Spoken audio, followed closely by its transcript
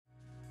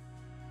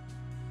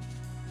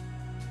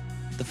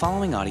The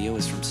following audio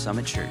is from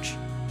Summit Church.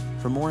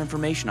 For more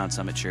information on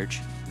Summit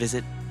Church,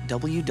 visit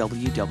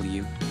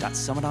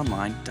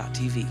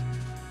www.summitonline.tv.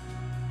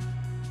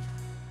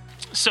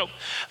 So,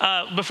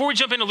 before we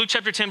jump into Luke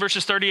chapter 10,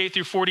 verses 38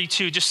 through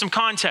 42, just some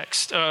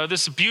context.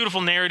 This is a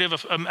beautiful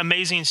narrative, an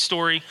amazing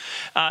story.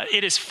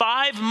 It is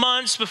 5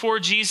 months before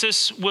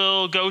Jesus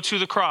will go to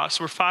the cross.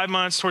 We're 5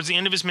 months towards the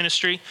end of his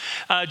ministry.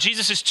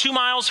 Jesus is 2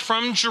 miles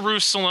from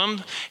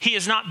Jerusalem. He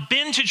has not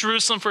been to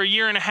Jerusalem for a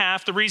year and a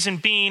half. The reason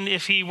being,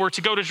 if he were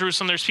to go to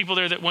Jerusalem, there's people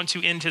there that want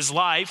to end his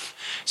life.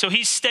 So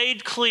he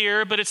stayed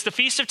clear, but it's the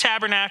Feast of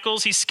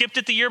Tabernacles. He skipped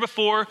it the year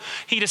before.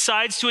 He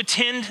decides to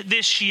attend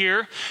this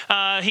year.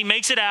 He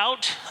makes it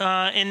out,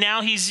 and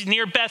now he's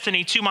near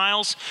Bethany, 2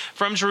 miles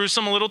from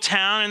Jerusalem, a little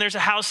town, and there's a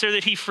house there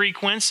that he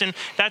frequents, and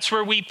that's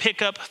where we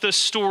pick up the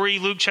story,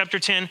 Luke chapter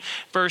 10,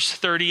 verse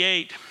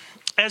 38.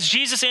 As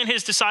Jesus and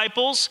his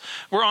disciples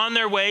were on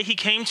their way, he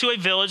came to a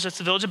village, that's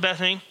the village of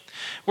Bethany,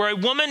 where a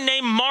woman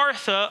named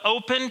Martha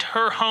opened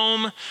her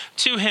home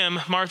to him.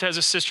 Martha has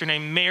a sister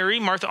named Mary.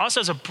 Martha also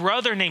has a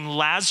brother named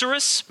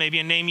Lazarus, maybe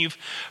a name you've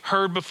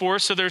heard before.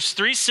 So there's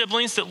 3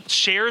 siblings that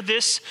share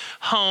this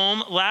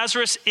home.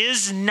 Lazarus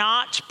is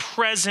not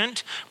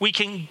present. We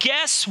can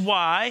guess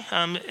why.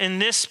 In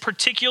this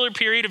particular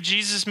period of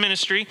Jesus'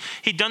 ministry,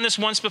 he'd done this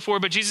once before,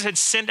 but Jesus had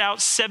sent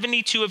out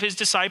 72 of his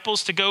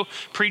disciples to go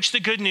preach the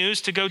good news,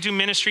 to go do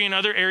ministry in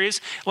other areas.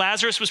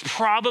 Lazarus was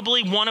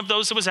probably one of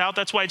those that was out.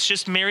 That's why it's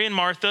just Mary and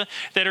Martha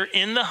that are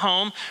in the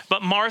home.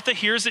 But Martha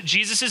hears that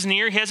Jesus is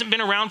near. He hasn't been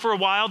around for a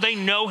while. They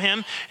know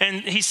him.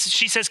 And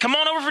she says, come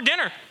on over for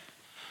dinner.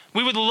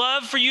 We would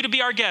love for you to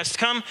be our guest.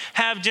 Come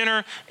have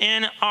dinner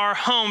in our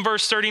home.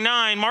 Verse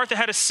 39, Martha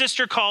had a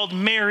sister called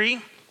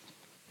Mary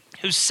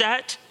who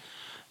sat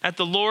at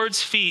the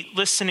Lord's feet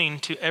listening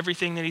to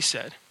everything that he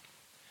said.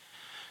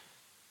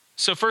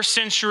 So first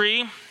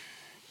century,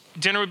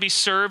 dinner would be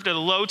served at a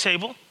low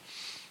table.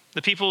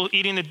 The people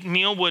eating the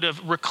meal would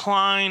have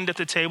reclined at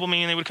the table,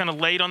 meaning they would kind of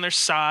laid on their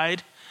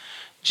side.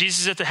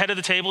 Jesus is at the head of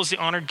the table as the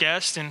honored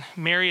guest, and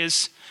Mary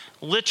is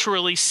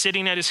literally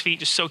sitting at his feet,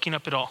 just soaking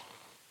up it all.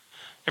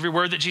 Every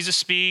word that Jesus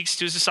speaks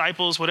to his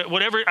disciples,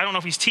 whatever, I don't know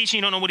if he's teaching,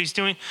 you don't know what he's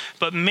doing,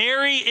 but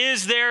Mary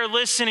is there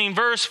listening.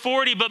 Verse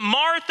 40, but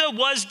Martha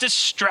was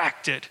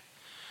distracted.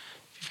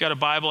 If you've got a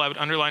Bible, I would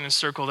underline and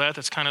circle that.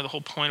 That's kind of the whole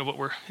point of what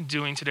we're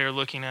doing today or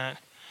looking at.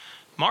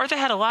 Martha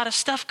had a lot of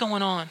stuff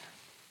going on.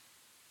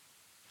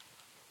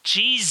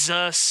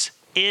 Jesus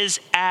is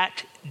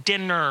at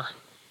dinner.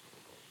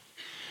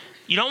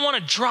 You don't want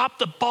to drop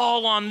the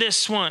ball on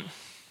this one.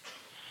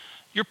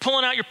 You're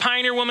pulling out your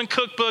Pioneer Woman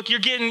cookbook.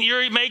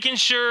 You're making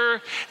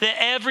sure that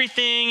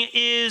everything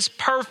is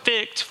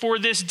perfect for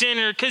this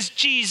dinner because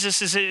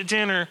Jesus is at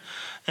dinner.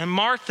 And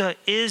Martha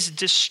is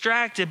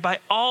distracted by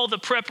all the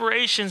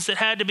preparations that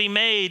had to be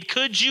made.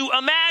 Could you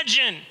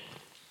imagine?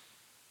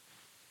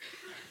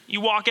 You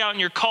walk out in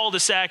your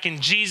cul-de-sac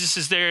and Jesus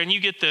is there and you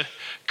get the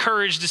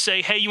courage to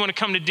say, hey, you want to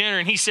come to dinner?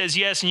 And he says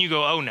yes, and you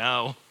go, oh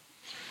no.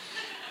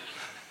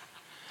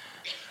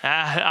 All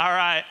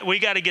right, we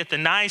got to get the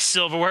nice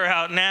silverware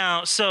out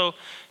now. So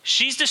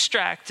she's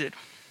distracted.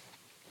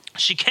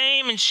 She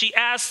came and she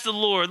asked the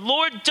Lord,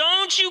 Lord,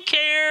 don't you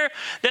care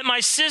that my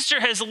sister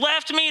has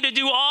left me to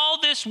do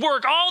all this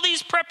work, all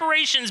these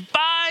preparations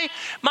by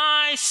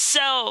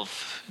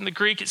myself? In the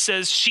Greek, it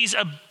says she's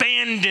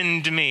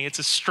abandoned me. It's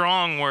a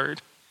strong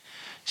word.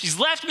 She's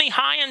left me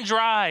high and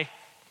dry.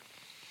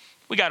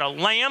 We got a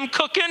lamb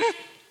cooking.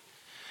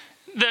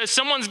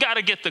 Someone's got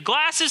to get the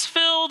glasses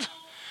filled.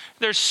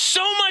 There's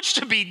so much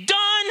to be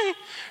done.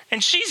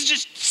 And she's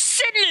just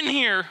sitting in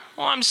here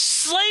while I'm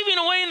slaving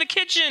away in the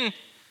kitchen.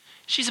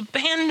 She's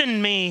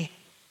abandoned me.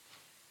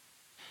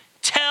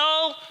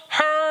 Tell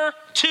her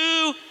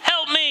to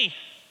help me.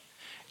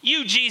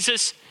 You,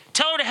 Jesus,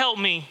 tell her to help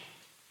me.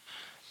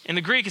 In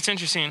the Greek, it's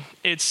interesting.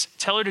 It's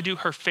tell her to do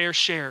her fair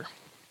share.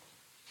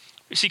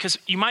 You see, because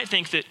you might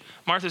think that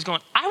Martha's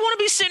going, I want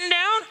to be sitting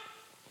down.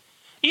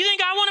 You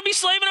think I want to be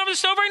slaving over the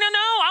stove right now? No,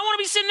 I want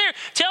to be sitting there.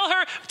 Tell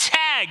her,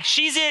 tag,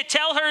 she's it.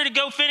 Tell her to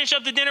go finish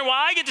up the dinner while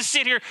I get to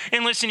sit here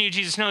and listen to you,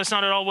 Jesus. No, that's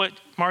not at all what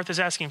Martha's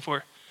asking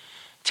for.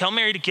 Tell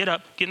Mary to get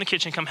up, get in the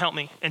kitchen, come help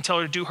me, and tell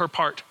her to do her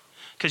part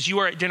because you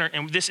are at dinner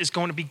and this is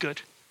going to be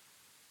good.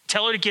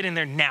 Tell her to get in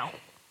there now.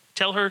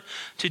 Tell her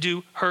to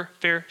do her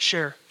fair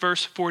share.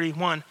 Verse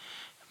 41,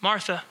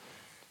 Martha,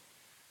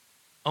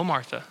 oh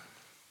Martha.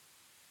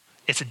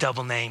 It's a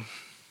double name.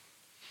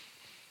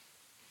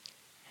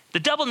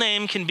 The double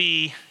name can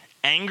be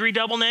angry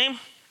double name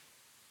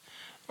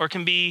or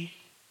can be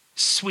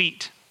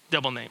sweet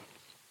double name.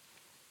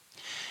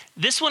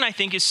 This one I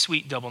think is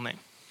sweet double name.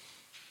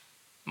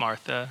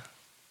 Martha,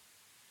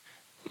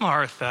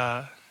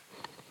 Martha,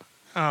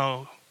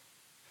 oh,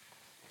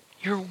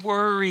 you're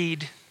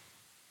worried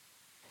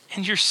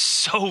and you're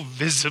so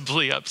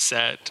visibly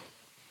upset.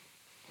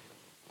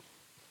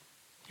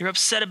 You're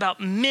upset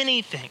about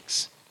many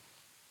things.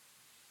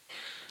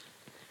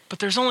 But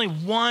there's only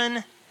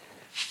one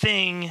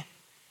thing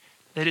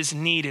that is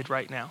needed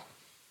right now.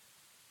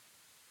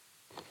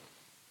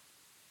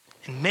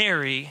 And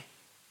Mary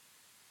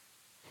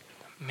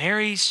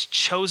Mary's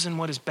chosen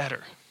what is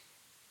better.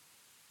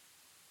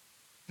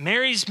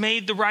 Mary's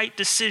made the right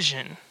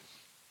decision,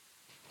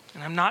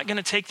 and I'm not going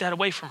to take that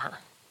away from her.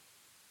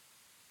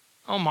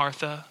 Oh,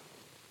 Martha,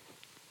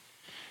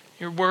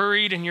 you're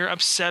worried and you're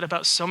upset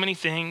about so many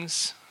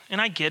things, and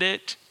I get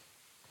it.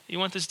 You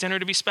want this dinner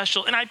to be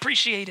special, and I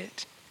appreciate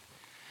it.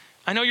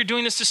 I know you're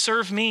doing this to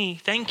serve me.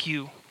 Thank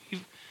you.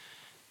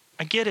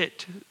 I get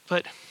it,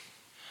 but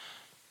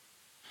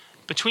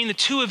between the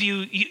two of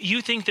you,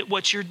 you think that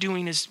what you're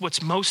doing is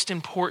what's most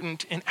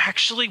important, and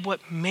actually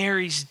what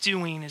Mary's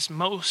doing is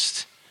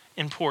most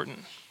important.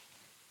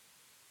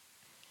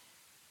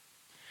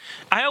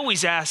 I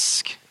always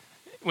ask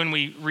when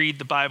we read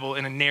the Bible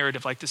in a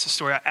narrative like this, a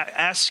story, I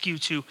ask you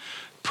to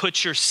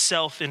put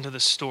yourself into the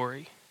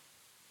story.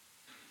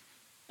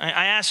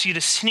 I ask you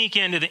to sneak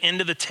into the end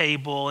of the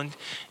table and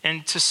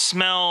to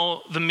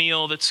smell the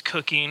meal that's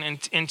cooking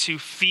and to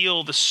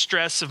feel the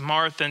stress of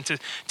Martha and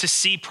to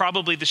see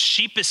probably the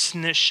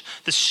sheepishness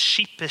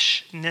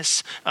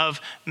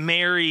of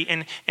Mary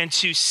and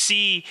to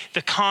see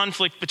the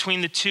conflict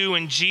between the two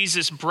and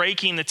Jesus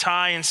breaking the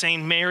tie and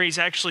saying Mary's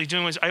actually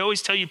doing what I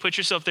always tell you, put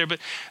yourself there. But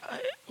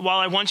while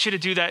I want you to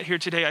do that here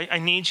today, I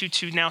need you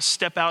to now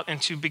step out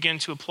and to begin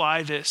to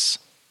apply this.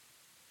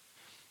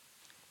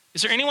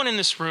 Is there anyone in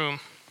this room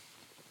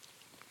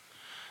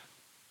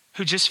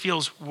who just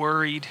feels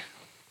worried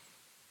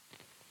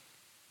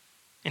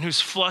and who's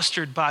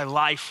flustered by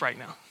life right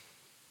now?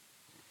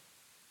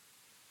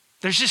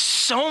 There's just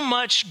so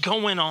much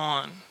going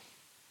on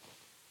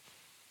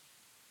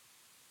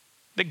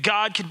that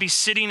God could be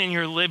sitting in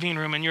your living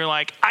room and you're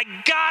like, I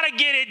gotta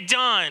get it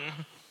done.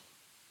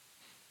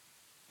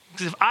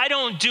 Because if I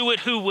don't do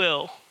it, who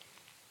will?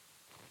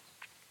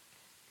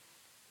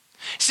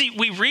 See,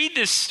 we read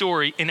this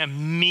story and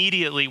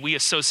immediately we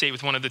associate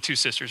with one of the two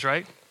sisters,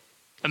 right?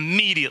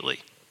 Immediately.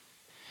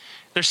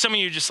 There's some of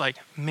you just like,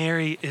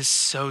 Mary is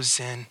so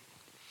zen.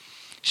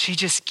 She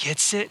just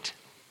gets it.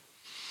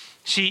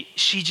 She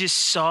just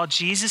saw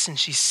Jesus and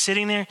she's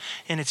sitting there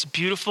and it's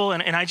beautiful.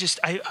 And I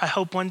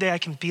hope one day I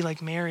can be like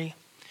Mary.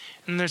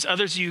 And there's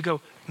others of you who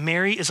go,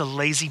 Mary is a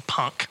lazy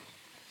punk.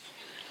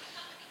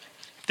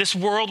 If this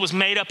world was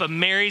made up of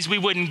Marys, we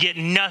wouldn't get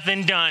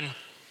nothing done.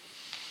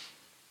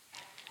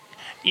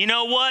 You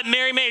know what?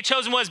 Mary may have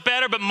chosen what's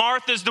better, but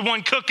Martha's the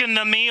one cooking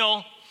the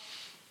meal.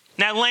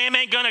 That lamb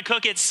ain't gonna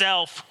cook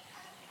itself.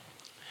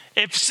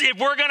 If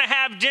we're gonna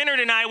have dinner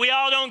tonight, we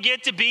all don't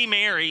get to be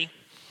Mary.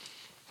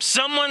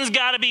 Someone's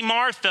gotta be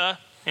Martha,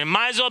 and it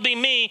might as well be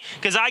me,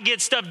 because I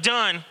get stuff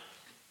done.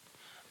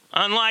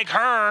 Unlike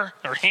her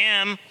or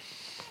him,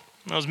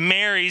 those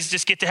Marys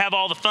just get to have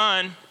all the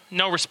fun,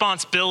 no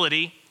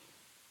responsibility.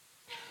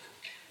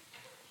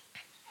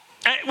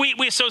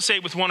 We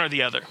associate with one or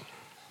the other.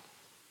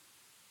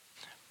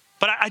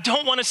 But I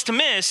don't want us to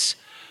miss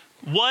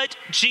what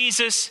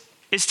Jesus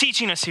is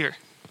teaching us here.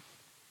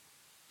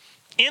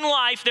 In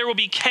life, there will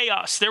be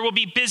chaos, there will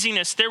be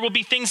busyness, there will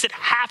be things that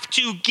have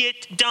to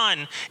get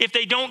done. If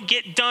they don't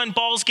get done,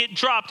 balls get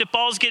dropped. If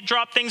balls get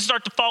dropped, things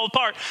start to fall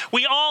apart.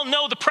 We all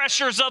know the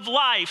pressures of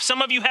life.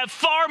 Some of you have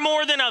far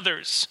more than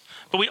others,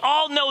 but we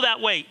all know that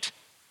weight.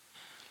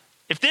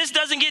 If this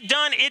doesn't get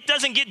done, it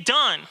doesn't get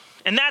done,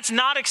 and that's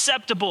not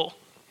acceptable.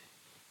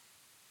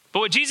 But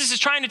what Jesus is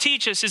trying to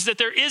teach us is that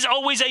there is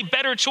always a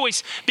better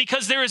choice,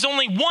 because there is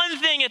only one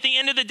thing at the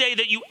end of the day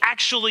that you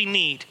actually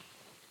need.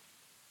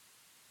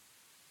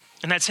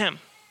 And that's him.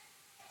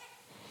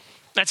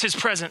 That's his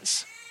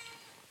presence.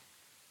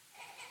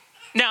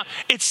 Now,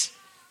 it's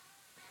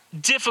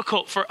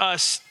difficult for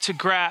us to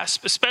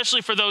grasp,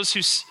 especially for those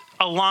who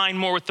align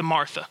more with the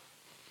Martha.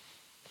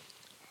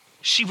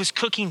 She was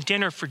cooking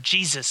dinner for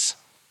Jesus.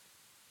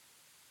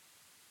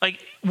 Like,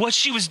 what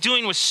she was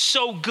doing was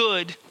so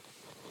good.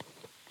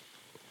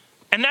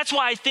 And that's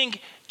why I think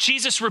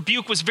Jesus'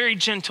 rebuke was very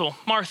gentle.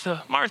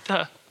 Martha,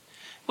 Martha,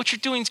 what you're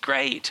doing is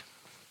great,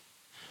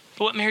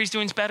 but what Mary's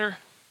doing is better.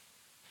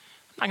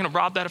 I'm not going to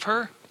rob that of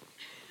her.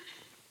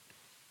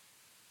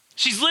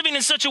 She's living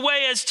in such a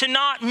way as to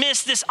not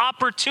miss this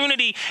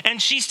opportunity,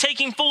 and she's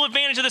taking full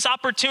advantage of this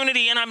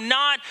opportunity, and I'm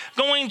not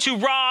going to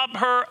rob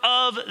her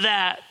of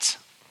that.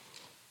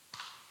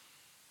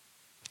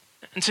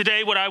 And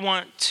today, what I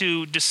want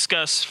to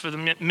discuss for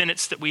the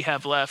minutes that we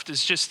have left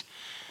is just,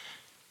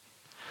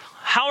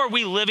 how are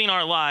we living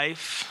our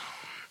life?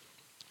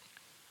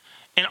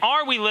 And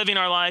are we living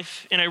our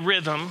life in a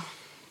rhythm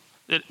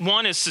that,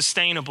 one, is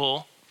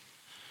sustainable,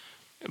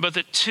 but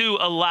that, two,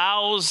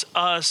 allows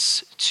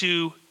us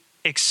to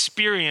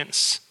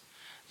experience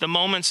the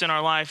moments in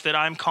our life that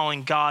I'm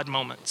calling God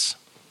moments?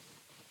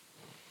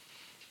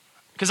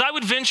 Because I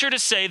would venture to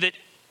say that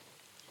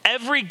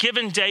every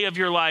given day of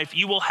your life,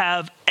 you will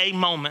have a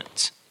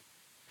moment,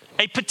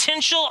 a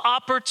potential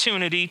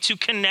opportunity to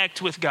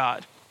connect with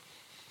God.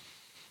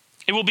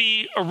 It will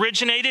be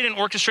originated and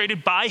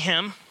orchestrated by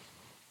him.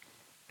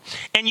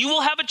 And you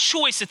will have a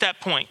choice at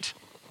that point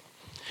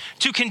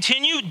to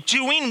continue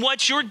doing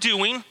what you're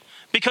doing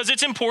because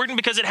it's important,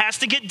 because it has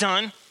to get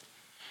done,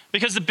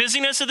 because the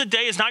busyness of the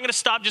day is not going to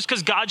stop just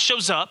because God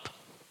shows up.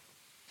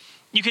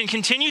 You can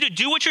continue to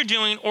do what you're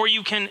doing, or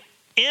you can,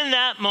 in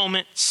that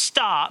moment,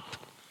 stop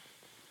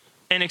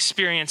and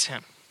experience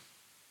him.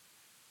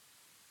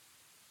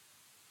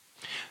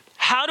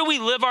 How do we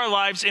live our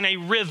lives in a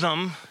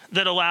rhythm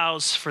that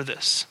allows for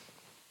this?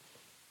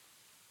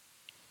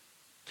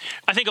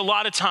 I think a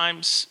lot of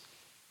times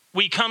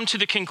we come to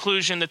the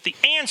conclusion that the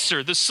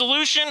answer, the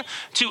solution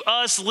to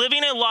us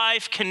living a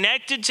life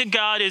connected to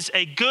God is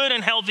a good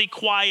and healthy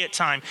quiet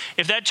time.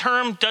 If that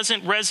term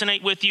doesn't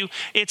resonate with you,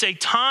 it's a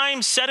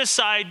time set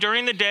aside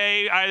during the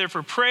day, either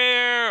for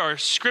prayer or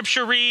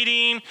scripture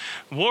reading,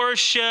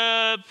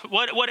 worship,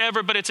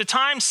 whatever, but it's a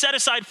time set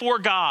aside for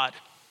God.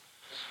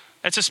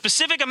 It's a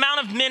specific amount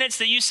of minutes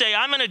that you say,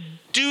 I'm going to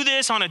do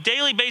this on a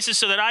daily basis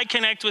so that I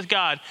connect with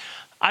God.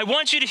 I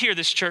want you to hear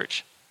this,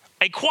 church.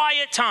 A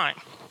quiet time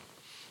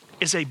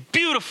is a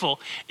beautiful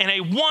and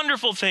a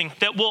wonderful thing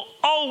that will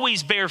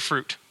always bear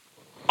fruit.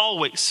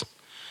 Always.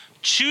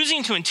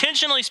 Choosing to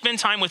intentionally spend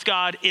time with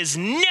God is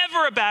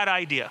never a bad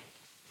idea.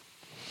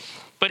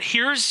 But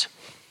here's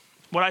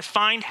what I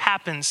find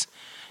happens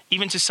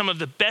even to some of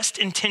the best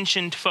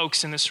intentioned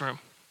folks in this room.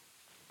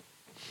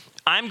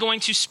 I'm going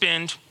to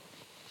spend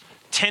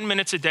 10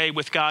 minutes a day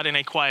with God in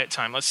a quiet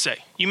time, let's say.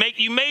 You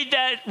made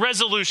that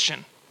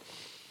resolution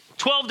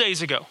 12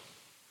 days ago.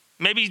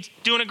 Maybe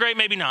doing it great,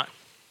 maybe not.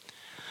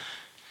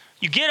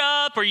 You get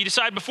up or you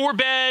decide before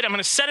bed, I'm going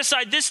to set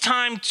aside this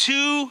time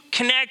to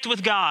connect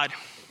with God.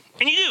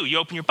 And you do. You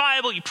open your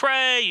Bible, you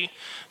pray, you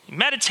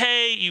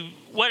meditate,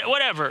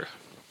 whatever.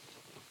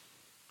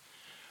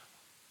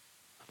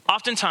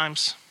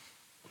 Oftentimes,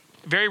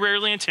 very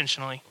rarely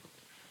intentionally,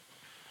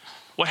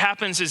 what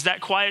happens is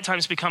that quiet time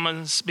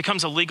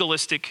becomes a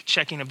legalistic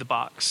checking of the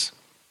box.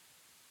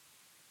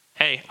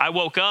 Hey, I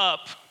woke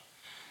up,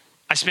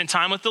 I spent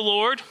time with the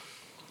Lord,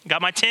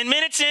 got my 10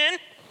 minutes in,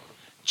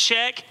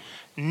 check.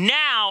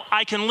 Now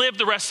I can live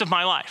the rest of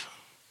my life.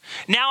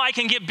 Now I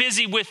can get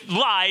busy with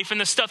life and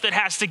the stuff that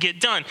has to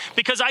get done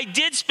because I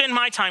did spend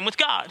my time with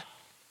God.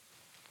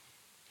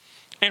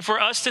 And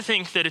for us to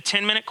think that a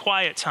 10-minute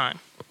quiet time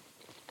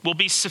will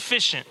be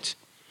sufficient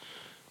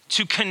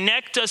to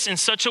connect us in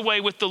such a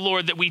way with the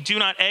Lord that we do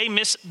not, A,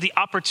 miss the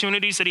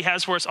opportunities that he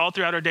has for us all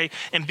throughout our day,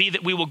 and B,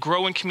 that we will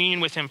grow in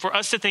communion with him. For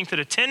us to think that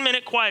a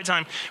 10-minute quiet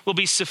time will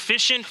be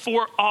sufficient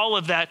for all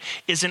of that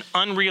is an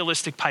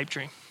unrealistic pipe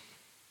dream.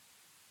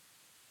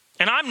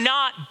 And I'm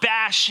not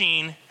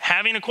bashing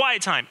having a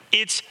quiet time.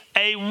 It's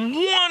a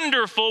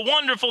wonderful,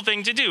 wonderful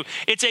thing to do.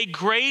 It's a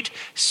great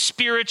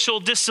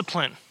spiritual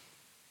discipline,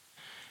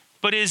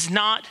 but it is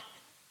not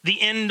the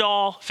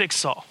end-all,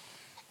 fix-all.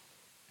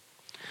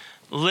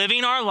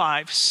 Living our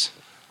lives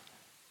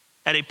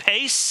at a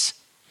pace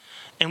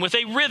and with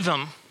a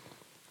rhythm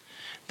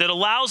that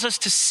allows us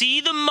to see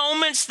the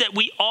moments that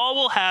we all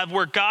will have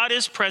where God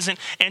is present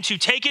and to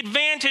take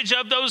advantage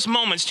of those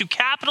moments, to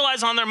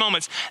capitalize on their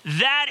moments.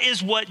 That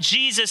is what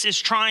Jesus is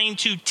trying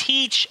to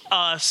teach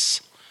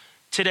us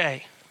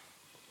today.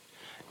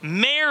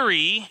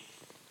 Mary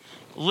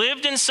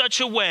lived in such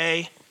a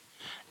way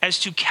as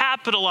to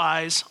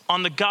capitalize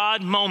on the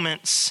God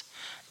moments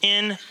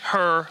in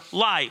her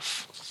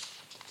life.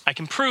 I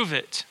can prove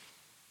it.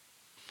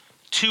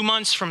 2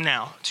 months from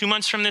now, 2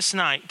 months from this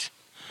night,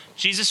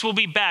 Jesus will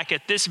be back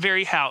at this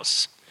very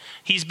house.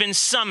 He's been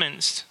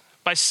summoned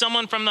by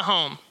someone from the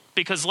home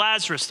because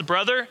Lazarus, the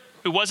brother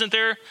who wasn't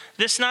there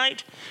this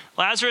night,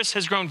 Lazarus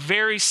has grown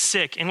very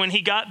sick. And when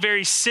he got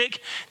very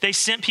sick, they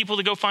sent people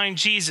to go find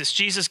Jesus.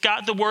 Jesus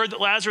got the word that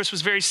Lazarus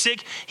was very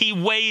sick. He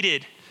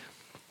waited,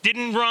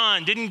 didn't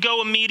run, didn't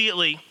go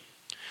immediately.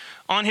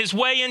 On his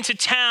way into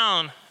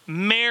town,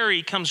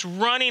 Mary comes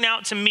running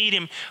out to meet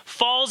him,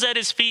 falls at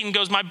his feet and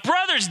goes, "My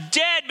brother's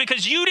dead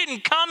because you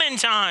didn't come in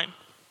time.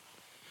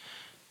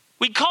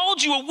 We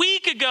called you a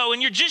week ago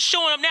and you're just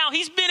showing up now.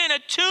 He's been in a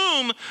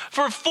tomb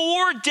for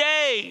 4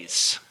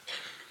 days.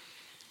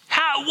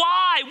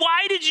 Why?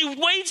 Why did you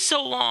wait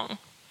so long?"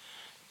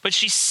 But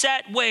she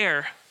sat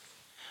where?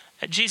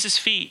 At Jesus'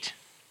 feet.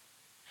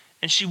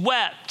 And she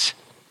wept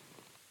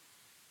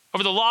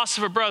over the loss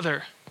of her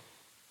brother.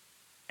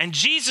 And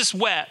Jesus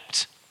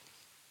wept.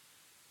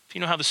 If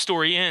you know how the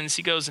story ends,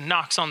 he goes and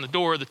knocks on the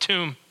door of the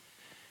tomb.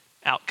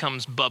 Out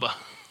comes Bubba.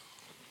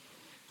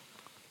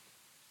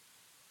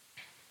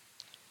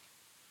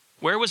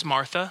 Where was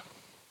Martha?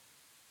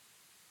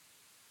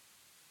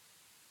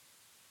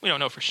 We don't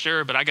know for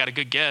sure, but I got a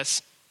good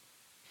guess.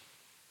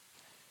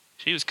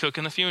 She was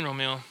cooking the funeral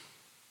meal.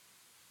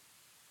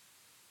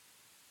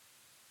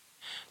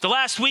 The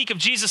last week of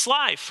Jesus'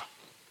 life.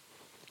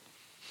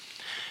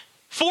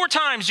 4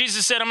 times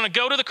Jesus said, I'm going to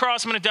go to the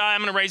cross, I'm going to die,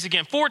 I'm going to rise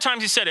again. 4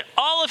 times he said it.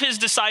 All of his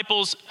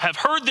disciples have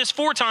heard this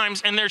 4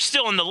 times, and they're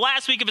still in the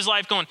last week of his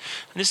life going,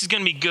 this is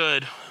going to be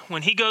good.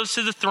 When he goes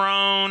to the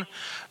throne,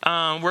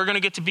 we're going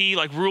to get to be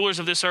like rulers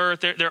of this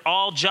earth. They're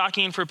all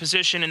jockeying for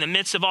position. In the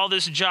midst of all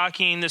this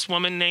jockeying, this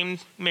woman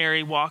named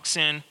Mary walks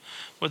in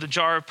with a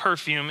jar of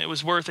perfume. It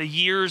was worth a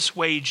year's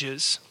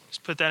wages. Let's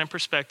put that in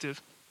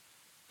perspective.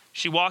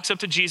 She walks up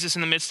to Jesus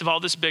in the midst of all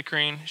this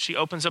bickering. She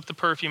opens up the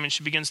perfume and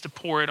she begins to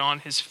pour it on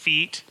his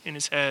feet and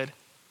his head.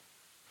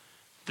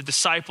 the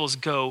disciples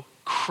go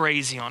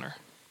crazy on her.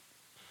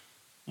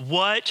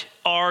 What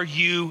are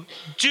you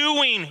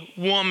doing,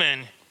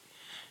 woman?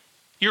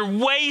 You're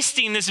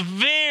wasting this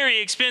very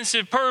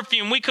expensive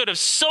perfume. We could have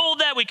sold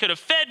that. We could have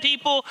fed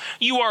people.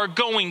 You are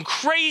going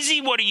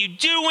crazy. What are you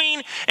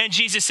doing? And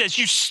Jesus says,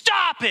 you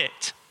stop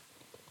it.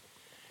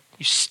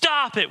 You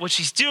stop it. What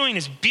she's doing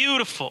is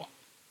beautiful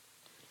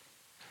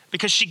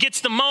because she gets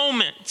the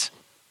moment.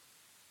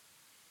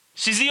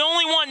 She's the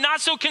only one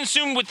not so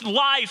consumed with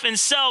life and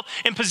self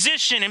and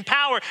position and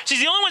power. She's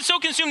the only one so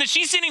consumed that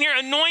she's sitting here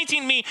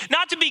anointing me,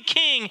 not to be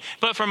king,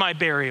 but for my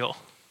burial.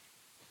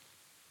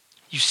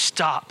 You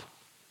stop.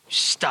 You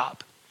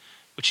stop.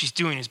 What she's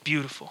doing is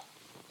beautiful.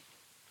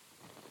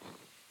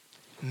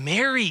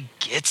 Mary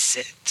gets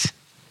it.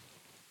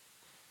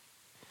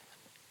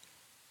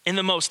 In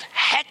the most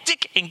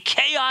hectic and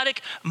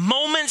chaotic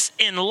moments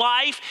in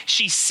life,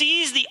 she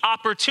sees the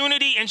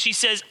opportunity and she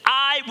says,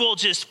 I will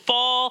just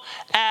fall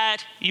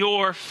at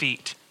your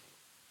feet.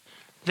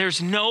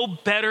 There's no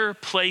better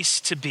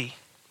place to be.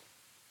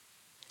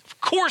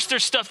 Of course,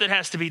 there's stuff that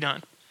has to be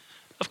done.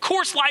 Of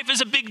course, life is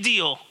a big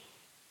deal.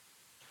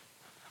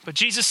 But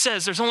Jesus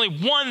says there's only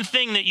one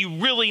thing that you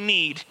really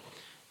need,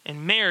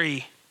 and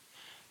Mary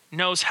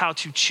knows how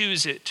to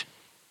choose it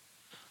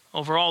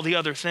over all the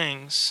other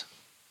things.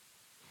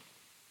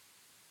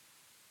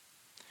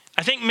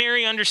 I think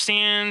Mary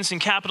understands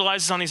and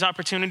capitalizes on these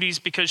opportunities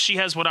because she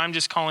has what I'm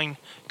just calling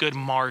good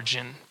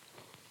margin.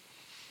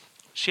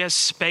 She has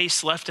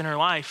space left in her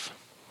life.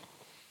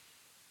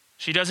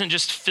 She doesn't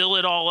just fill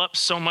it all up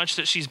so much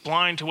that she's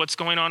blind to what's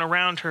going on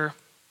around her.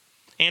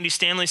 Andy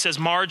Stanley says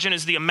margin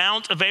is the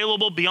amount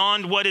available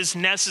beyond what is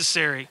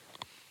necessary.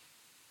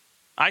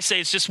 I say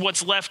it's just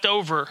what's left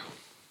over.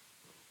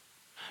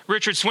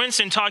 Richard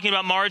Swinson, talking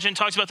about margin,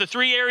 talks about the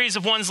three areas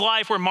of one's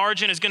life where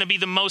margin is going to be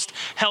the most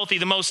healthy,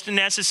 the most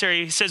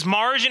necessary. He says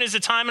margin is the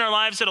time in our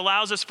lives that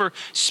allows us for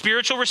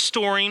spiritual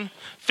restoring,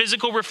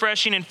 physical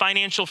refreshing, and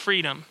financial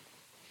freedom.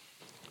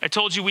 I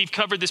told you we've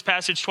covered this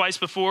passage twice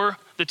before.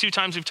 The two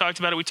times we've talked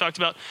about it, we talked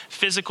about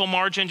physical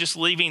margin, just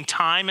leaving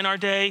time in our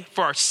day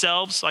for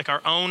ourselves, like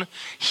our own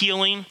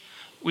healing.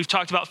 We've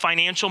talked about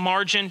financial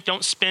margin.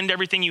 Don't spend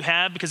everything you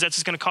have because that's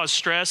just going to cause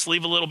stress.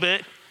 Leave a little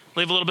bit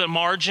of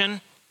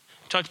margin.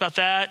 Talked about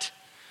that.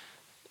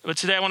 But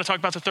today I want to talk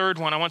about the third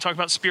one. I want to talk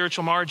about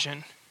spiritual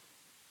margin.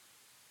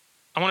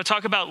 I want to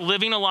talk about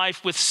living a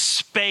life with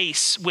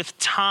space, with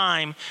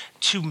time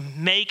to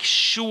make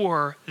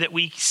sure that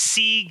we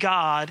see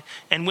God,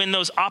 and when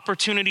those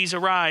opportunities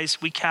arise,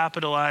 we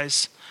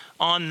capitalize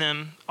on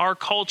them. Our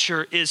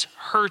culture is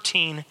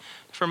hurting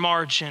for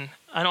margin.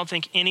 I don't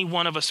think any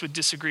one of us would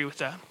disagree with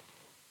that.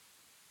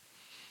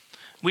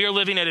 We are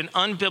living at an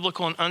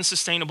unbiblical and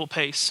unsustainable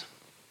pace.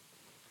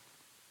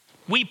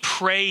 We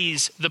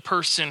praise the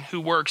person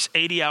who works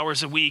 80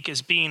 hours a week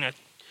as being a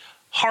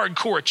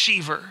hardcore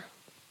achiever.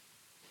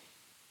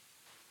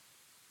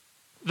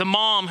 The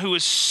mom who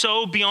is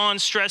so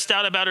beyond stressed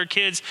out about her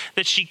kids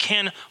that she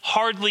can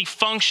hardly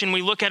function.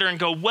 We look at her and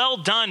go, well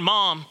done,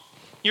 Mom.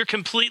 You're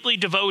completely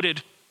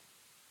devoted.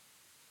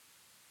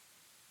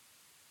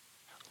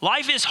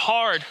 Life is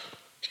hard.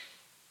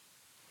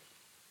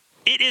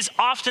 It is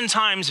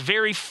oftentimes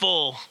very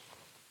full.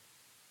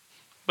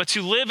 But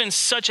to live in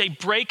such a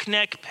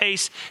breakneck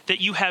pace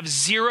that you have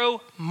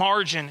zero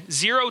margin,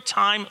 zero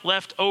time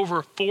left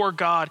over for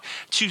God,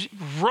 to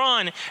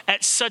run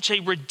at such a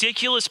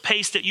ridiculous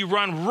pace that you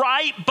run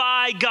right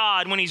by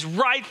God when he's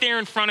right there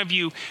in front of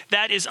you,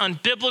 that is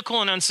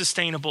unbiblical and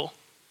unsustainable.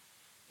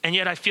 And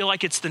yet I feel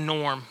like it's the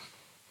norm.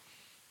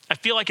 I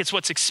feel like it's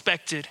what's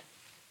expected.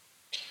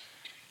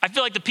 I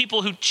feel like the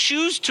people who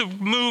choose to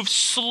move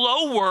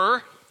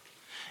slower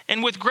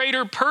and with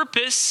greater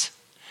purpose,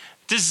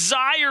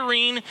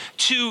 desiring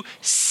to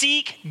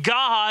seek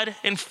God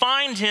and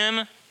find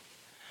him,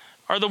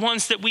 are the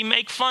ones that we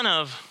make fun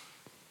of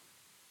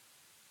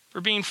for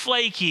being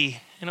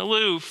flaky and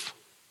aloof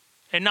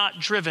and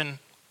not driven.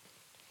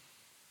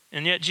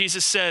 And yet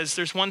Jesus says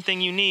there's one thing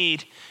you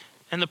need,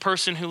 and the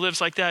person who lives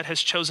like that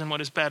has chosen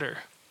what is better.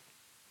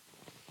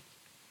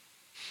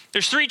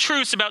 There's three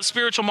truths about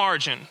spiritual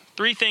margin,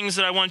 three things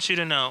that I want you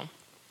to know.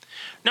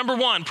 Number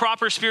one,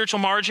 proper spiritual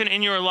margin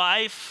in your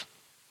life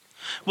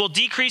will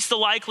decrease the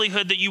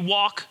likelihood that you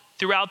walk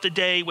throughout the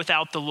day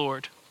without the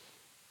Lord.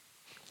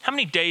 How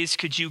many days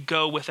could you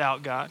go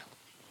without God?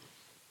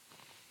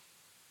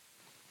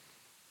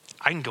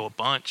 I can go a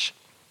bunch.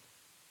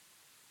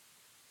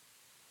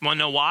 Want to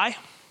know why?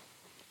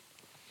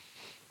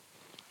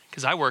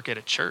 Because I work at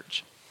a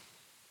church.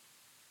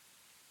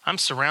 I'm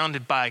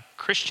surrounded by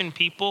Christian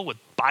people with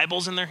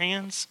Bibles in their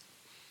hands.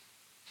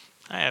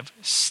 I have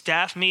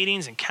staff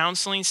meetings and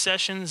counseling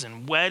sessions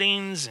and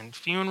weddings and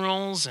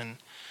funerals, and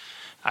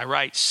I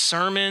write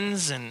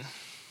sermons and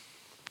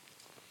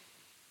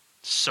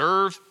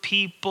serve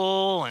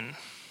people and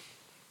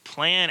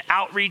plan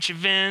outreach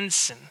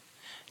events and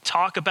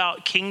talk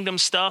about kingdom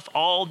stuff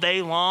all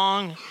day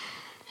long.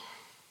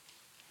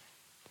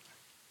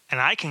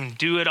 And I can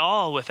do it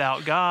all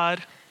without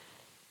God.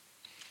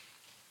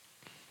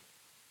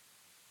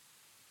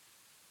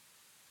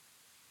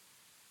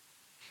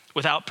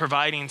 without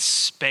providing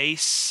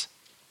space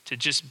to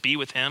just be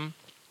with him?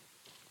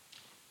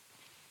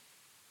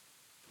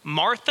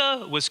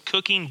 Martha was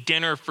cooking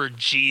dinner for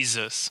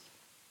Jesus.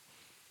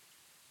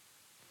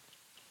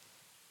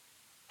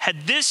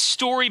 Had this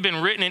story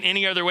been written in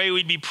any other way,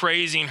 we'd be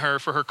praising her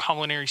for her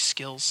culinary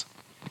skills.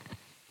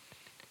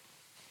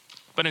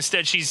 But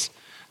instead, she's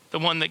the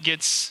one that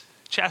gets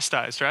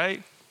chastised,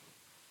 right?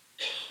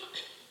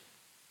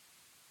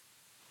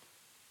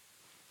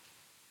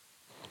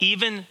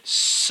 Even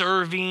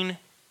serving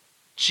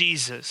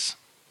Jesus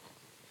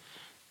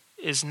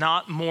is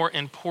not more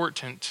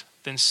important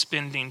than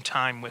spending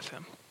time with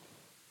him.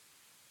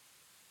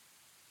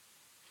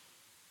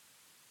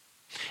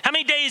 How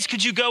many days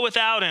could you go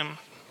without him?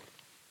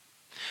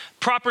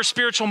 Proper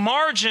spiritual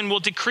margin will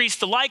decrease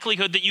the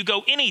likelihood that you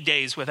go any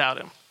days without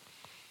him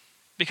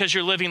because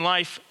you're living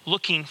life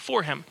looking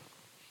for him.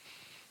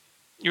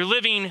 You're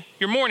living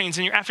your mornings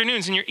and your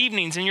afternoons and your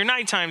evenings and your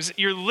night times.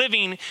 You're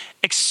living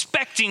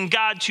expecting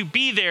God to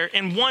be there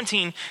and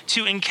wanting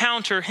to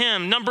encounter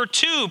him. Number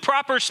 2,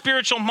 proper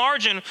spiritual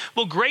margin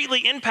will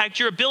greatly impact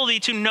your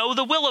ability to know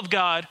the will of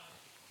God.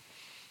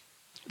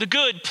 The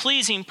good,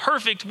 pleasing,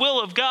 perfect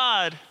will of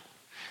God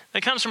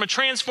that comes from a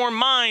transformed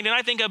mind, and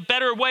I think a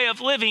better way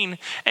of living,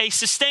 a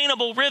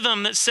sustainable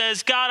rhythm that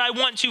says, God, I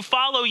want to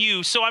follow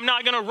you, so I'm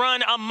not going to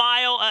run a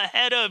mile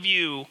ahead of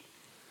you.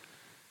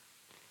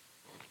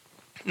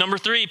 Number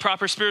 3,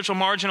 proper spiritual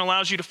margin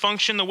allows you to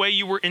function the way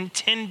you were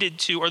intended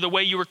to or the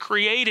way you were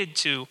created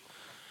to.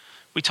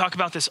 We talk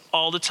about this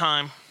all the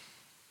time.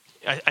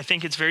 I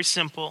think it's very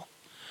simple.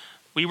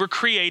 We were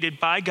created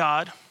by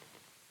God.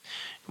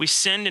 We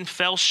sinned and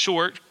fell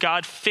short.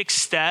 God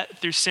fixed that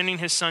through sending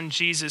his son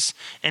Jesus.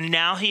 And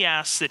now he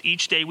asks that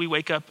each day we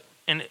wake up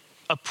and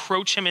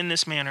approach him in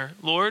this manner.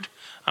 Lord,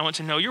 I want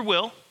to know your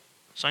will.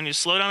 So I need to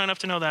slow down enough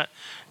to know that.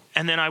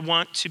 And then I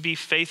want to be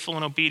faithful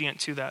and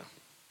obedient to that.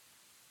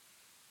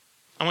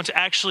 I want to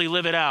actually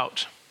live it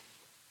out.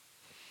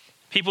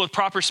 People with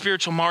proper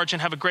spiritual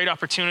margin have a great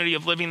opportunity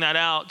of living that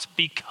out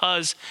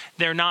because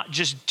they're not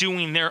just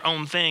doing their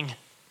own thing.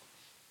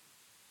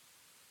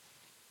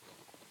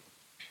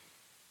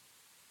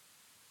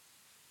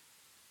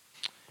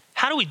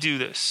 How do we do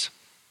this?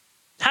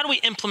 How do we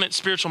implement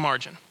spiritual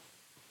margin?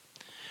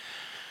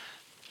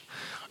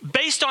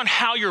 Based on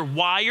how you're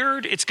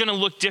wired, it's going to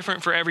look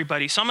different for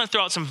everybody. So I'm going to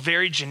throw out some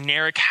very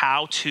generic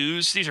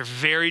how-tos. These are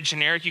very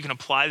generic. You can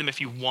apply them if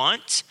you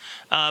want,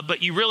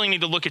 but you really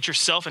need to look at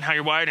yourself and how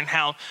you're wired and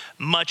how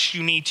much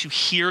you need to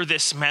hear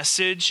this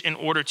message in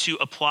order to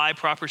apply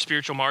proper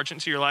spiritual margin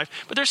to your life.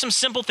 But there's some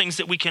simple things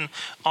that we can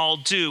all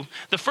do.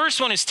 The first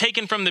one is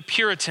taken from the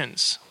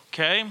Puritans.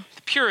 Okay,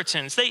 the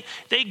Puritans,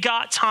 they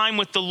got time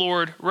with the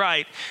Lord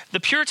right. The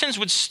Puritans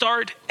would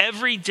start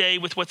every day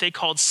with what they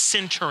called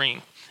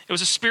centering. It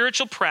was a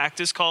spiritual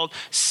practice called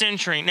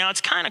centering. Now, it's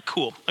kind of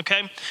cool,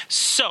 okay?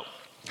 So,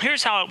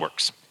 here's how it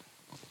works.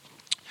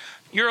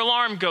 Your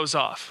alarm goes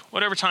off,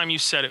 whatever time you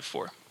set it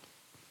for.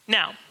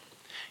 Now,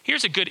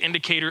 here's a good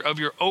indicator of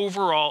your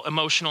overall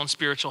emotional and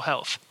spiritual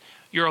health.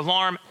 Your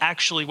alarm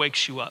actually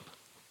wakes you up.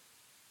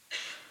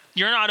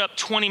 You're not up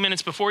 20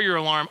 minutes before your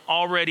alarm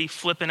already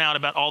flipping out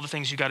about all the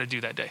things you got to do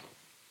that day.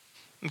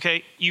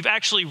 Okay? You've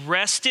actually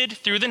rested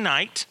through the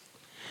night,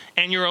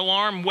 and your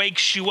alarm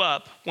wakes you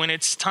up when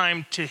it's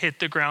time to hit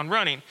the ground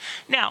running.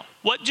 Now,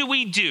 what do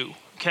we do?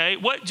 Okay,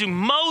 what do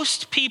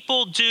most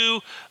people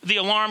do? The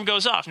alarm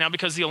goes off. Now,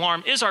 because the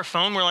alarm is our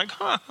phone, we're like,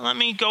 let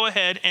me go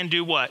ahead and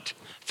do what?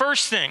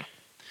 First thing,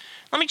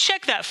 let me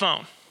check that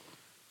phone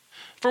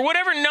for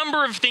whatever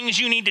number of things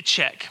you need to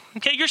check.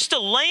 Okay, you're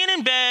still laying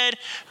in bed.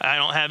 I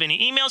don't have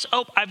any emails.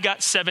 Oh, I've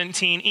got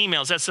 17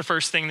 emails. That's the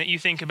first thing that you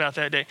think about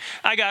that day.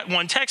 I got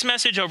one text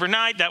message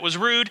overnight. That was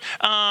rude.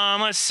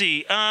 Let's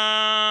see.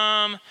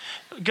 Let's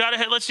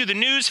do the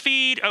news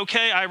feed.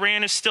 Okay,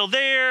 Iran is still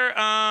there.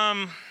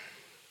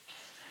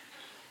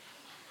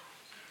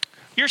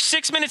 You're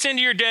 6 minutes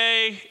into your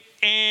day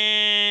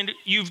and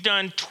you've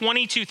done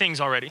 22 things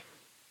already.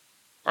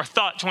 Or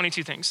thought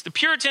 22 things. The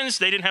Puritans,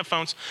 they didn't have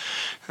phones.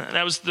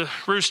 That was the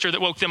rooster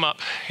that woke them up.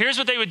 Here's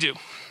what they would do.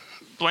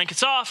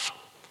 Blankets off,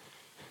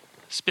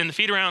 spin the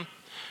feet around,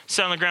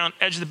 sit on the ground,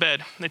 edge of the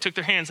bed. They took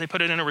their hands, they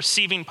put it in a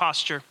receiving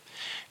posture.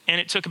 And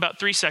it took about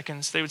 3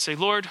 seconds. They would say,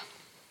 Lord,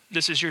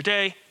 this is your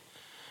day.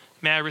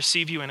 May I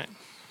receive you in it?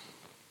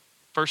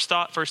 First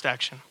thought, first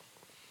action.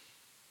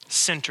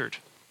 Centered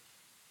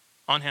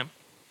on him.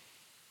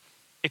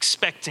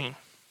 Expecting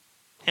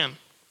him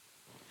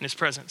in his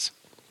presence.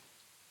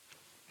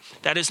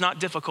 That is not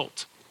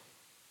difficult.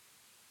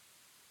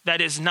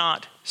 That is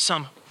not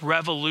some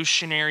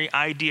revolutionary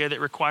idea that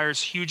requires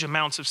huge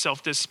amounts of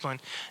self-discipline.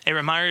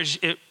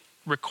 It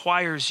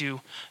requires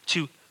you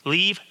to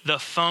leave the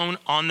phone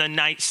on the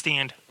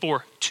nightstand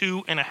for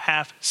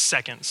 2.5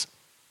 seconds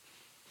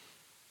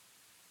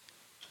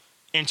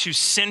and to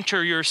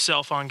center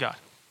yourself on God.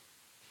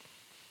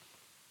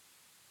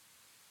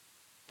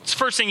 It's the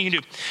first thing you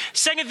can do.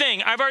 Second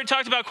thing, I've already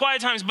talked about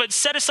quiet times, but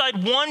set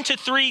aside 1 to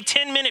 3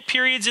 10-minute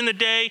periods in the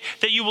day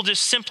that you will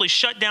just simply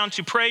shut down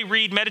to pray,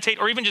 read, meditate,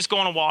 or even just go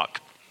on a walk.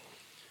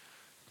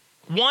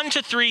 1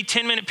 to 3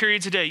 10-minute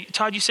periods a day.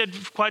 Todd, you said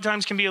quiet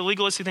times can be a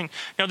legalistic thing.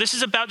 No, this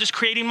is about just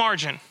creating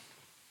margin,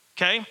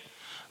 okay?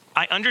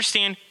 I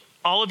understand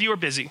all of you are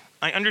busy.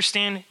 I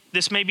understand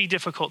this may be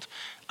difficult.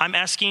 I'm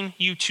asking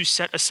you to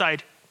set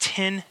aside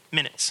 10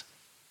 minutes.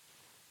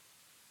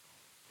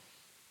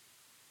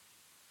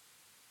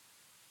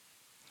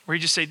 Where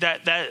you just say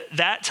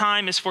that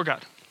time is for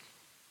God.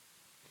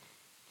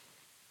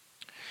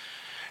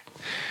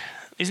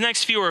 These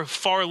next few are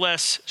far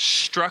less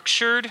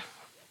structured,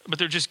 but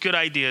they're just good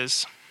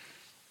ideas.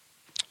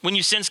 When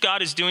you sense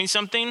God is doing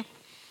something,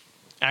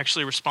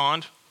 actually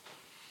respond.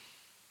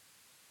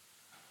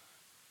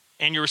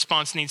 And your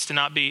response needs to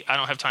not be, I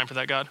don't have time for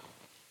that, God.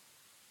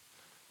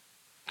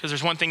 Because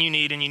there's one thing you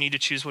need, and you need to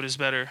choose what is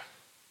better.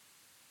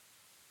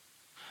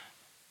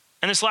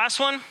 And this last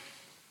one,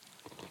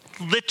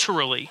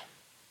 literally,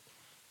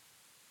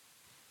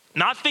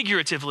 not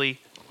figuratively,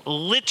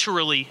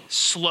 literally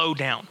slow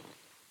down.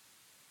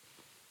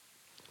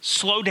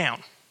 Slow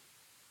down.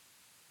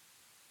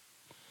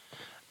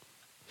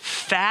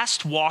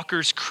 Fast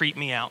walkers creep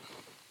me out.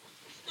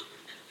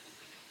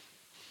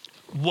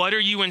 What are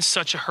you in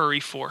such a hurry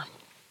for?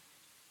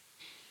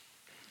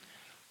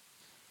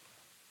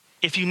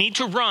 If you need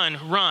to run,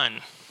 run.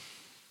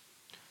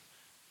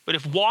 But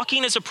if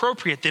walking is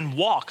appropriate, then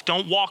walk.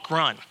 Don't walk,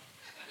 run.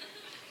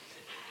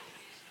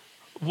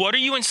 What are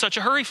you in such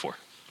a hurry for?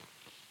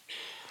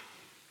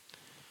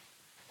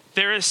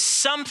 There is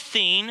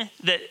something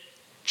that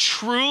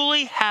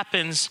truly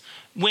happens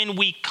when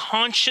we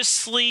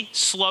consciously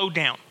slow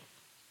down.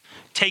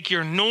 Take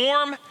your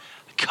norm,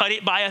 cut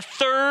it by a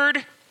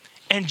third,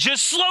 and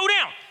just slow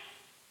down.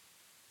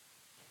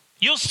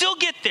 You'll still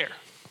get there.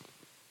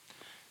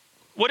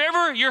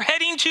 Whatever you're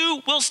heading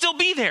to will still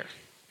be there.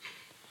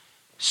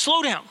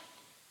 Slow down.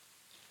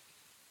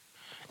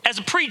 As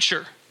a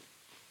preacher,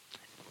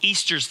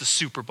 Easter's the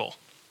Super Bowl.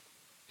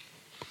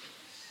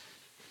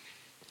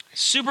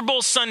 Super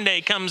Bowl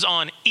Sunday comes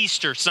on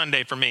Easter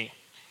Sunday for me.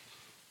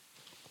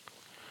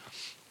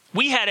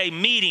 We had a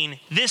meeting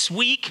this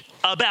week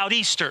about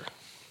Easter.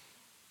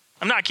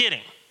 I'm not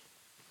kidding.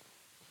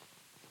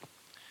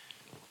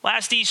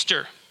 Last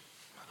Easter,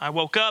 I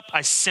woke up,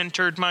 I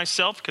centered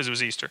myself because it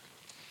was Easter.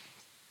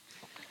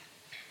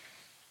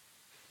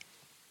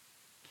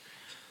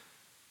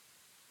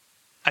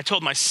 I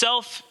told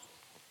myself,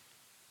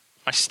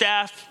 my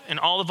staff, and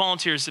all the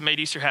volunteers that made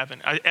Easter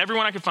happen,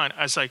 everyone I could find,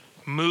 I was like,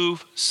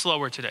 move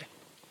slower today.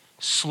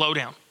 Slow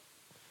down.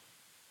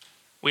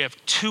 We have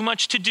too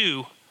much to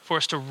do for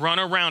us to run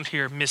around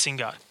here missing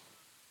God.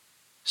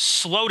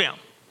 Slow down.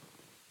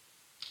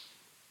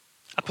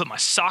 I put my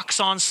socks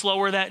on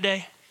slower that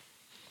day.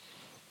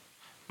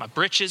 My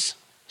britches,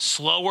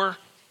 slower.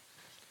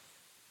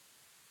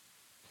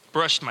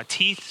 Brushed my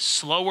teeth,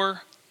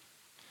 slower.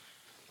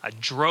 I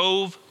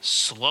drove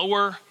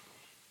slower.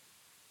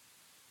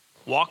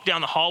 Walked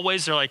down the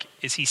hallways. They're like,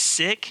 is he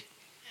sick?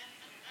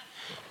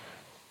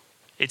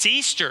 It's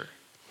Easter.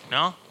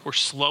 No, we're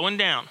slowing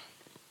down.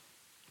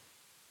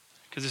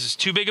 Because this is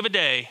too big of a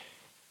day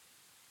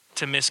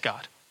to miss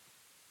God.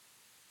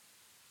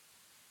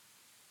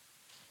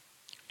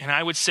 And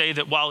I would say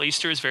that while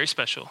Easter is very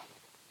special,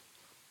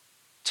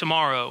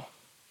 tomorrow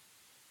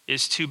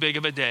is too big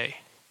of a day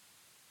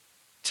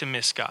to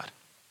miss God.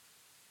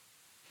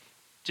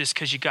 Just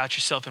because you got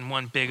yourself in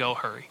one big old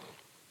hurry.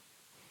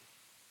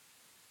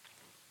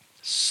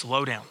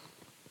 Slow down.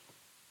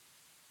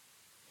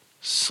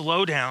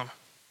 Slow down.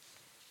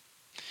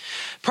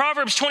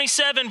 Proverbs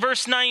 27,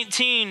 verse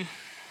 19.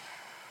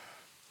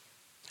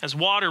 As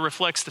water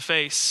reflects the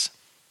face.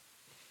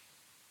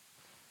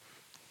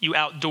 You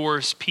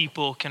outdoors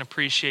people can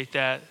appreciate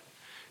that.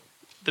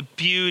 The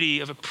beauty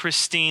of a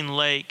pristine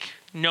lake,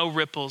 no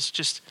ripples,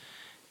 just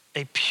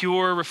a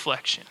pure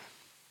reflection.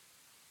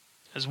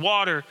 As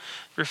water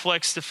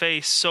reflects the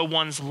face, so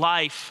one's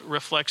life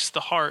reflects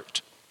the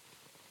heart.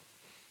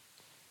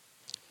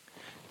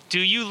 Do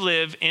you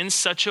live in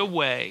such a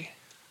way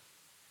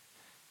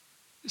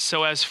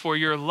so as for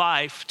your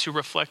life to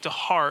reflect a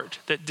heart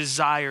that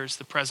desires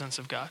the presence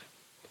of God?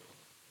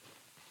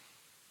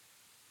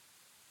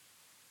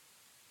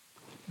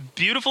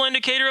 Beautiful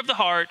indicator of the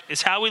heart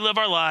is how we live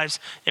our lives.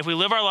 If we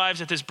live our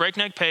lives at this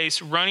breakneck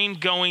pace, running,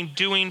 going,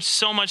 doing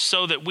so much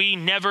so that we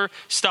never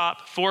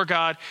stop for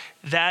God,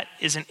 that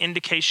is an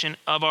indication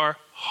of our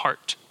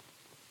heart.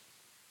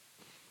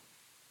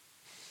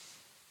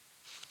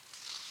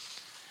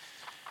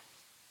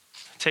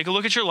 Take a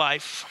look at your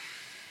life.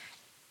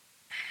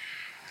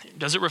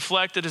 Does it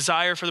reflect a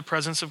desire for the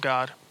presence of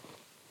God?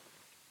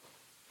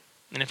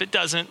 And if it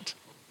doesn't,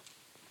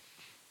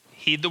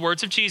 heed the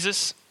words of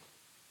Jesus.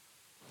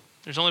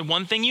 There's only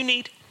one thing you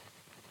need.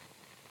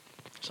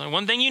 There's only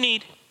one thing you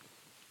need.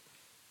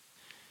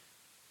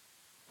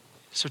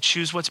 So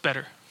choose what's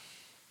better.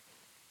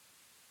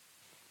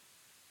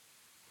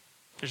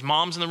 There's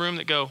moms in the room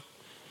that go,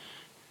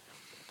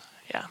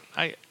 yeah,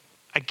 I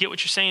get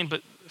what you're saying,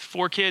 but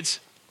 4 kids.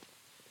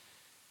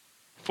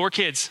 4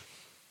 kids.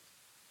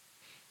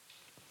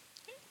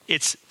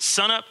 It's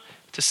sun up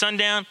to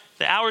sundown,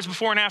 the hours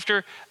before and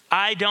after.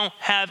 I don't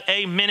have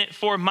a minute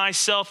for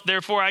myself,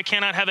 therefore I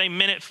cannot have a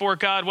minute for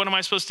God. What am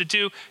I supposed to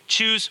do?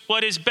 Choose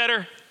what is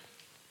better.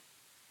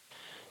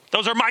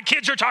 Those are my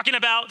kids you're talking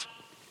about,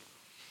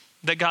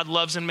 that God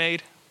loves and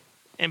made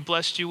and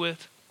blessed you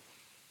with.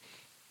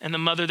 And the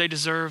mother they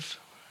deserve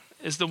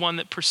is the one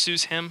that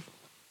pursues him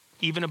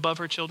even above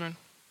her children.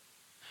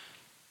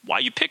 Why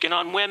are you picking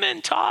on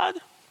women, Todd?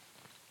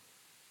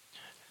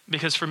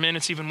 Because for men,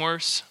 it's even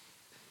worse.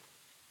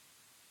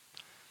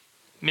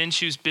 Men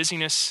choose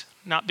busyness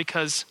not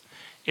because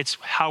it's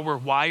how we're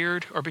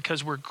wired or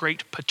because we're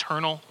great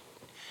paternal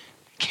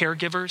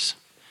caregivers.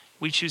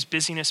 We choose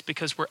busyness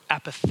because we're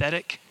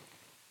apathetic.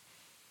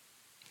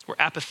 We're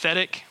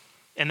apathetic,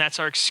 and that's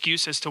our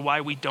excuse as to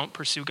why we don't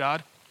pursue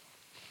God.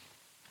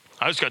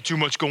 I just got too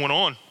much going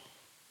on.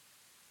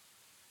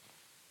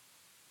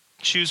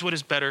 Choose what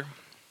is better.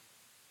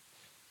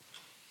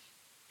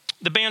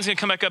 The band's going to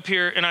come back up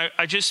here, and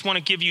I just want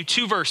to give you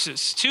two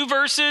verses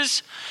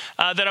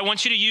that I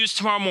want you to use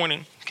tomorrow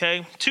morning,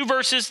 okay? 2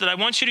 verses that I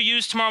want you to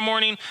use tomorrow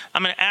morning.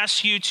 I'm going to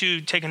ask you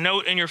to take a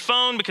note in your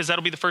phone because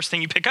that'll be the first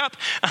thing you pick up.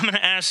 I'm going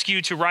to ask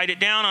you to write it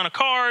down on a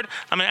card.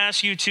 I'm going to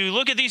ask you to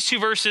look at these 2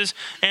 verses,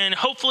 and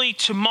hopefully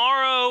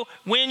tomorrow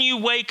when you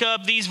wake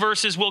up, these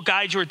verses will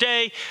guide your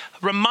day,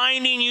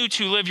 reminding you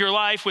to live your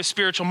life with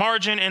spiritual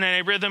margin and in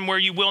a rhythm where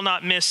you will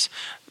not miss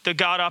the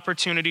God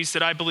opportunities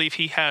that I believe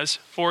he has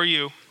for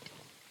you.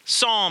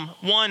 Psalm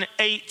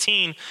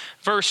 118,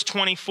 verse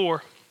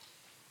 24.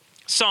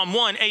 Psalm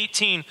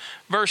 118,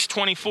 verse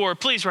 24.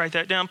 Please write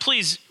that down.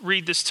 Please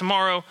read this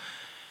tomorrow.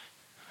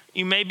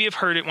 You maybe have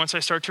heard it once I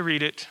start to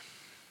read it.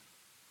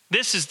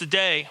 This is the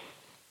day.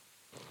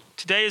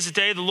 Today is the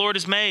day the Lord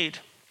has made.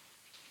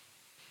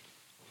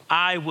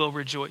 I will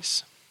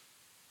rejoice,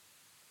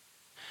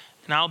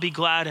 and I'll be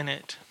glad in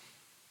it.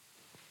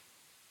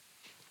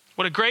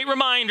 What a great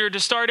reminder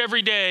to start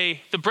every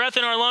day. The breath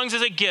in our lungs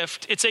is a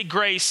gift. It's a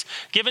grace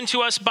given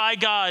to us by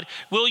God.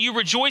 Will you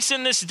rejoice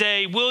in this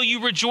day? Will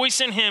you rejoice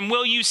in him?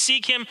 Will you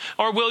seek him?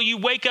 Or will you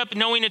wake up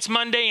knowing it's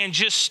Monday and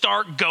just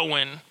start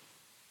going?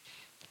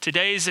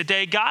 Today is the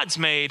day God's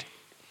made.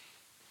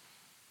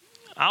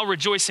 I'll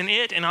rejoice in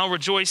it and I'll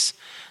rejoice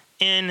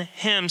in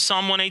him.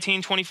 Psalm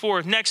 118,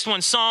 24. Next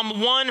one,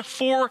 Psalm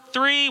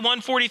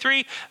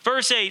 143,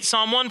 verse 8.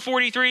 Psalm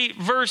 143,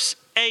 verse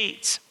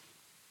 8.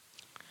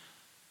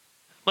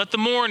 Let the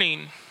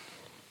morning,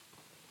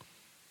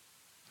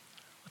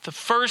 let the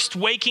first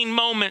waking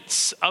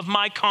moments of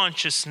my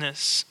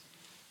consciousness,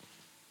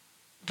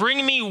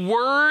 bring me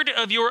word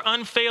of your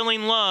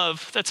unfailing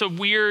love. That's a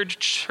weird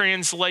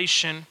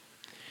translation.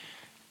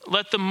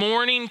 Let the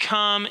morning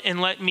come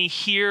and let me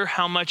hear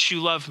how much you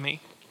love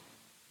me.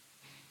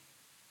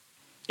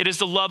 It is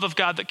the love of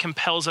God that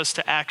compels us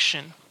to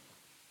action.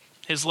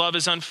 His love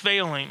is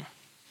unfailing.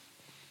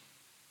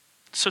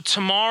 So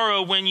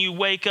tomorrow when you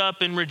wake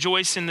up and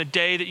rejoice in the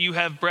day that you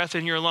have breath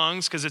in your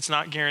lungs, because it's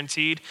not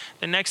guaranteed,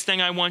 the next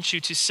thing I want you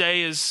to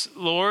say is,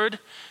 Lord,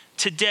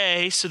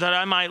 today, so that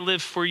I might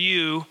live for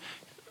you,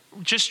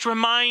 just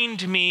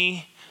remind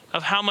me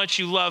of how much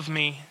you love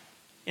me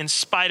in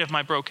spite of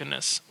my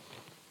brokenness.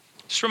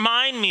 Just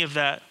remind me of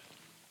that.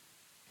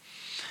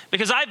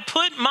 Because I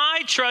put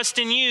my trust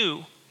in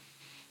you.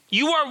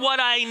 You are what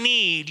I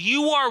need.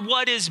 You are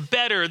what is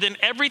better than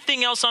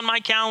everything else on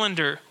my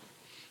calendar.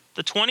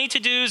 The 20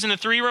 to-dos and the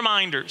 3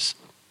 reminders.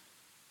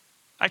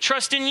 I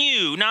trust in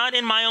you, not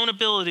in my own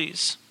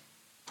abilities.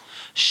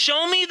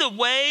 Show me the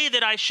way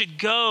that I should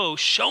go.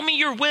 Show me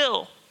your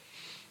will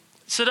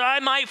so that I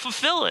might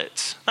fulfill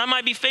it. I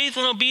might be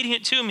faithful and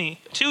obedient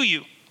to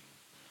you.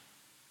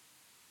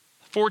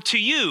 For to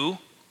you,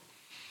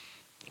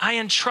 I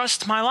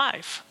entrust my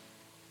life.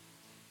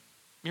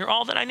 You're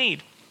all that I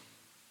need.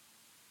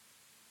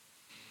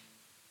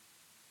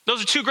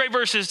 Those are 2 great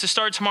verses to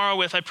start tomorrow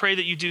with. I pray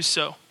that you do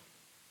so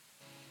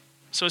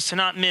as to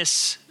not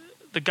miss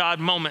the God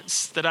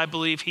moments that I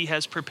believe he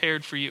has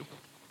prepared for you.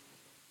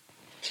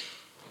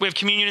 We have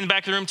communion in the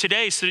back of the room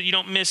today so that you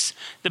don't miss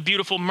the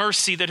beautiful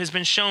mercy that has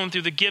been shown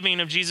through the giving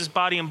of Jesus'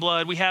 body and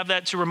blood. We have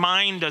that to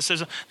remind us.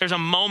 There's a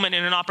moment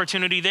and an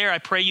opportunity there. I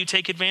pray you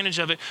take advantage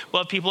of it.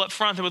 We'll have people up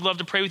front that would love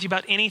to pray with you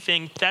about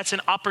anything. That's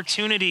an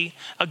opportunity,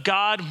 a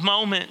God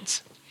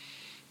moment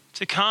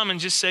to come and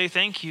just say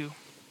thank you.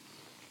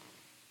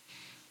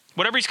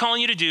 Whatever he's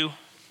calling you to do,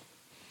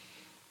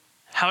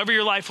 however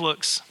your life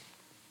looks,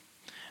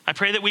 I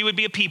pray that we would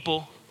be a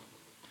people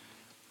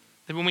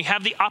that when we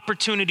have the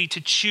opportunity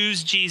to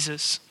choose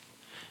Jesus,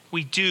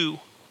 we do,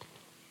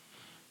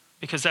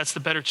 because that's the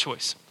better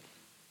choice.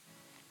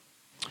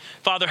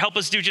 Father, help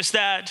us do just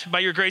that by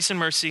your grace and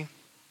mercy.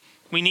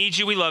 We need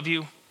you. We love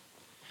you.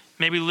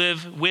 May we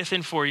live with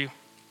and for you.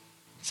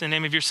 It's in the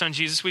name of your son,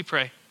 Jesus, we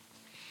pray.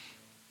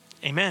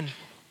 Amen.